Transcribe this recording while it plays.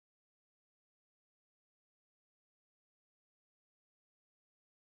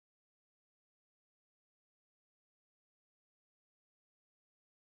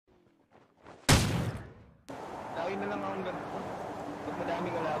kayo na lang akong ganito. Pag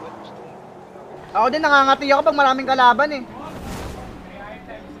madaming kalaban, gusto mo. Ako din nangangati ako pag maraming kalaban eh.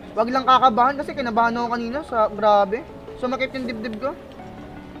 Wag lang kakabahan kasi kinabahan ako kanina sa grabe. Sumakit yung dibdib ko.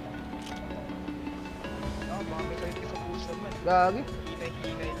 Baka may kayo sa puso man. Gagi.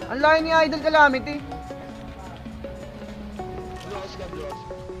 Hinay-hinay lang. Ang layo ni Idol Calamity. Blows ka, blows.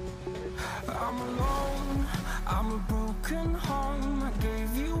 I'm alone, I'm a broken home. I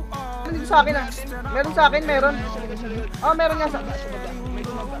gave you all. Ano dito sa akin ah? Meron sa akin, meron. Oh, meron nga sa... May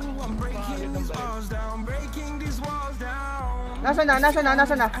tumaba. I'm breaking these walls down, breaking these walls down. Nasa na?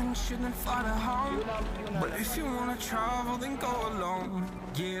 And shouldn't fight a harm. But if you wanna travel, then go alone.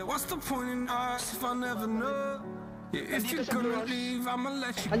 Yeah, what's the point in us if I never know? Yeah, if you're gonna leave, I'ma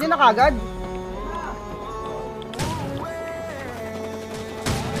let you go. Andiyan na kagad.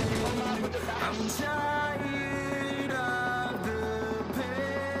 I'm tired of the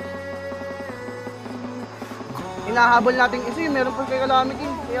pain. Hinahabol natin isa yun. Meron pa kay Calamity.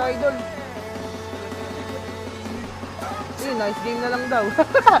 Kay Idol. Eh, nice game na lang daw.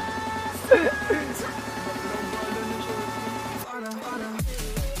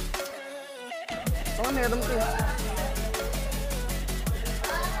 Oh, meron ko.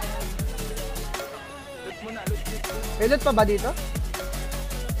 May loot pa ba dito?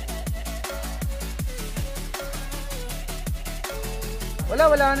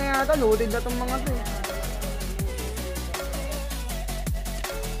 Wala na yata. Looted na tong mga to.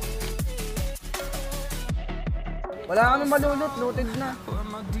 Wala kami malulot. Looted na.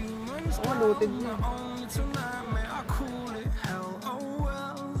 Oo, looted na.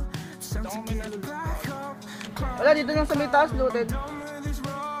 Wala, dito lang sa may taas. Looted.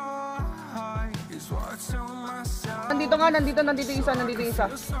 Nandito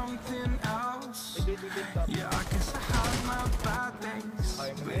isa.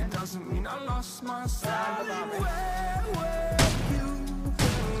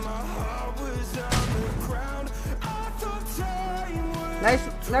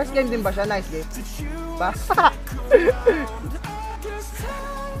 Nice game din ba siya? Nice game. Ba?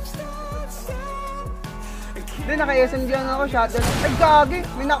 Hindi, naka-SMG ako, shotgun. Ay, gagi!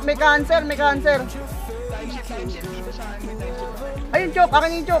 May cancer. Times it dito sa akin. May times it. Ayun, choke!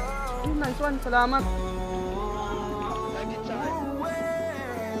 Akin yung choke! Oh, nice one, salamat. Times it sa akin.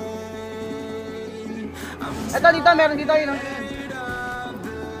 Eto, dito, meron dito yun. Sabog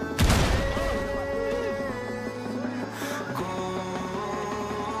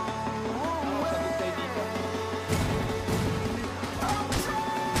tayo dito.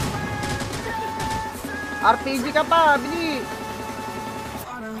 RPG ka pa, bili!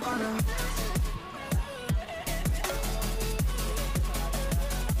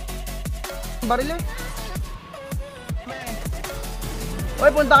 Baril eh.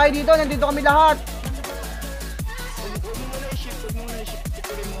 Oy, punta kayo dito, nandito kami lahat. Huwag mo muna i-ship.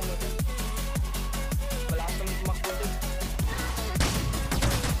 Ituloy mo muna. Malakas na magmakbo to.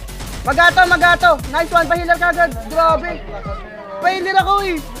 Magato! Nice one, pa-healer ka agad. Grabe. Pa-healer ako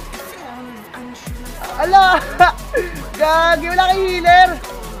eh. Ala! Gagi, wala kang healer.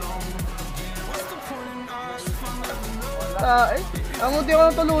 Ang unti ko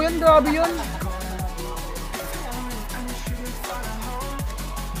ng tuluyan, grabe yun.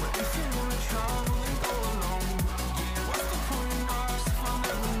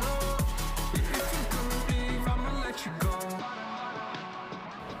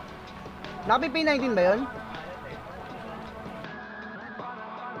 Naka P19 ba yun?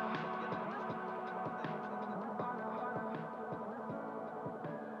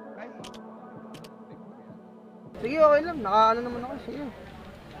 Sige, okay lang. Nakaano naman ako. Sige.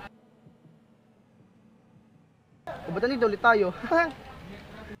 Kubatan dito ulit tayo.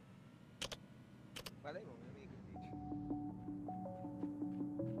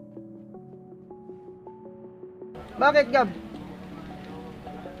 Bakit, Gab?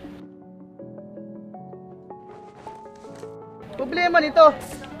 Problema nito.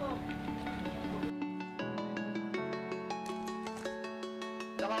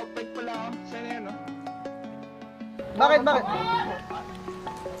 Naka-outbike pala ako. Saan na yun, no? Bakit?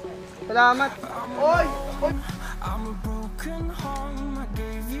 Salamat. Oy! I'm a broken home. I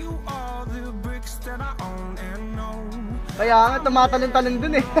gave you all the bricks that I own and know. Kaya nga, tumatalon-talon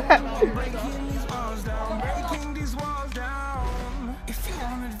dun eh.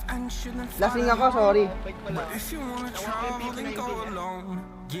 Lasing ako, sorry. If you wanna travel, then go alone.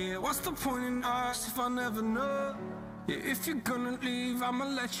 Yeah, what's the point in us if I never know? Yeah, if you're gonna leave, I'ma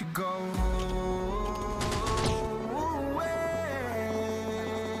let you go.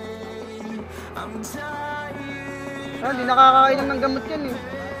 I'm tired. Hindi nakakainom ng gamot yan eh.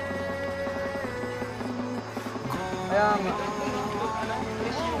 Go Kaya nga.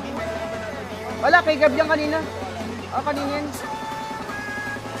 Wala, kay Gab yan kanina. Ah, kanina yan.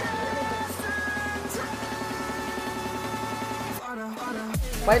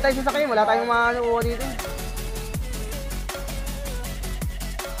 Balik tayo sa sakyan, wala tayong manukuha dito.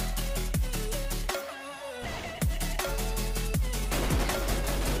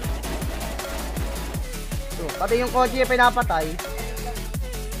 So, pati yung kotse pinapatay.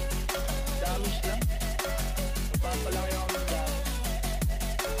 Damage lang. Magpapalaki ako ng damage.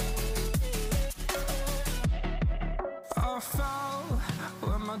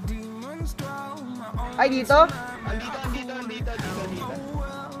 Ay, dito? Andito.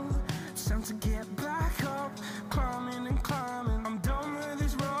 Time to get back up, climbing and climbing. I'm done with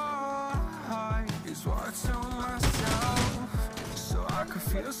this ride, is what I tell myself, so I could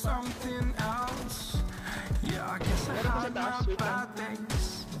feel something else. Yeah, I guess I had my bad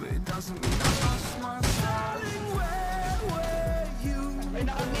days, but it doesn't mean I lost my darling. Where were you? Ay,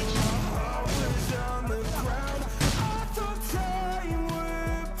 naka-glitch. I was on the ground. I thought time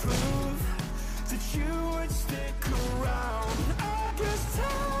would prove that you would stick around. I guess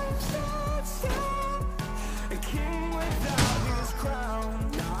time stands still, a king without his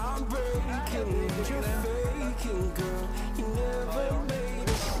crown. Now I'm breaking, you're faking, girl. You never made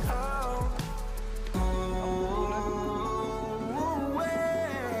it out. Wait,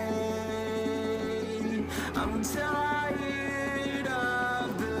 I'm tired of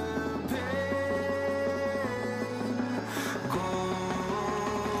the pain. Go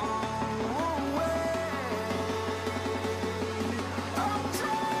away. I'm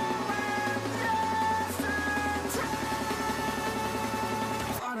doing yesterday.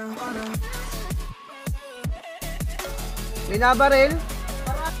 May nabaril.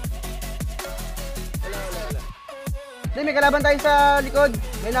 Wala. Hindi, may kalaban tayo sa likod.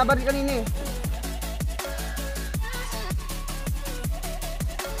 May nabaril kanina eh.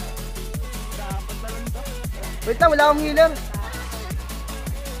 Dapat na lang to. Wait lang, wala akong healer.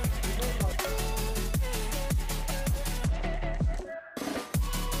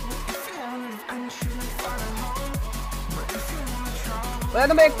 Wala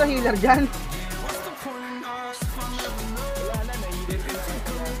na ba extra healer dyan? Wala na, nahihilip na.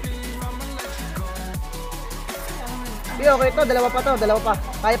 Hindi, okay to. Dalawa pa.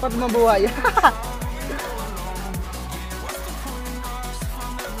 Kaya pa mabuhay.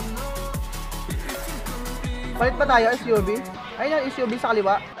 Palit pa tayo, SUV. Ayun yung SUV sa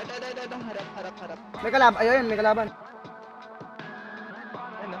kaliwa. Ito. Harap. May kalaban. Ayun, may kalaban.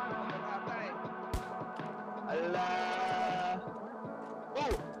 Ano? Ala.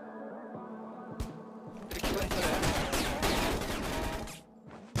 Oh! Trick lang pala.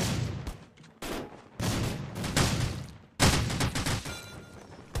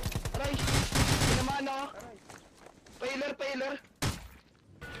 Aray! Tinamaan ako. Pailer.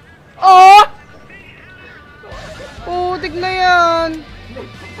 Oh! Putik na yan.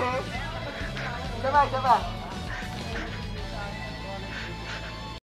 Sabay.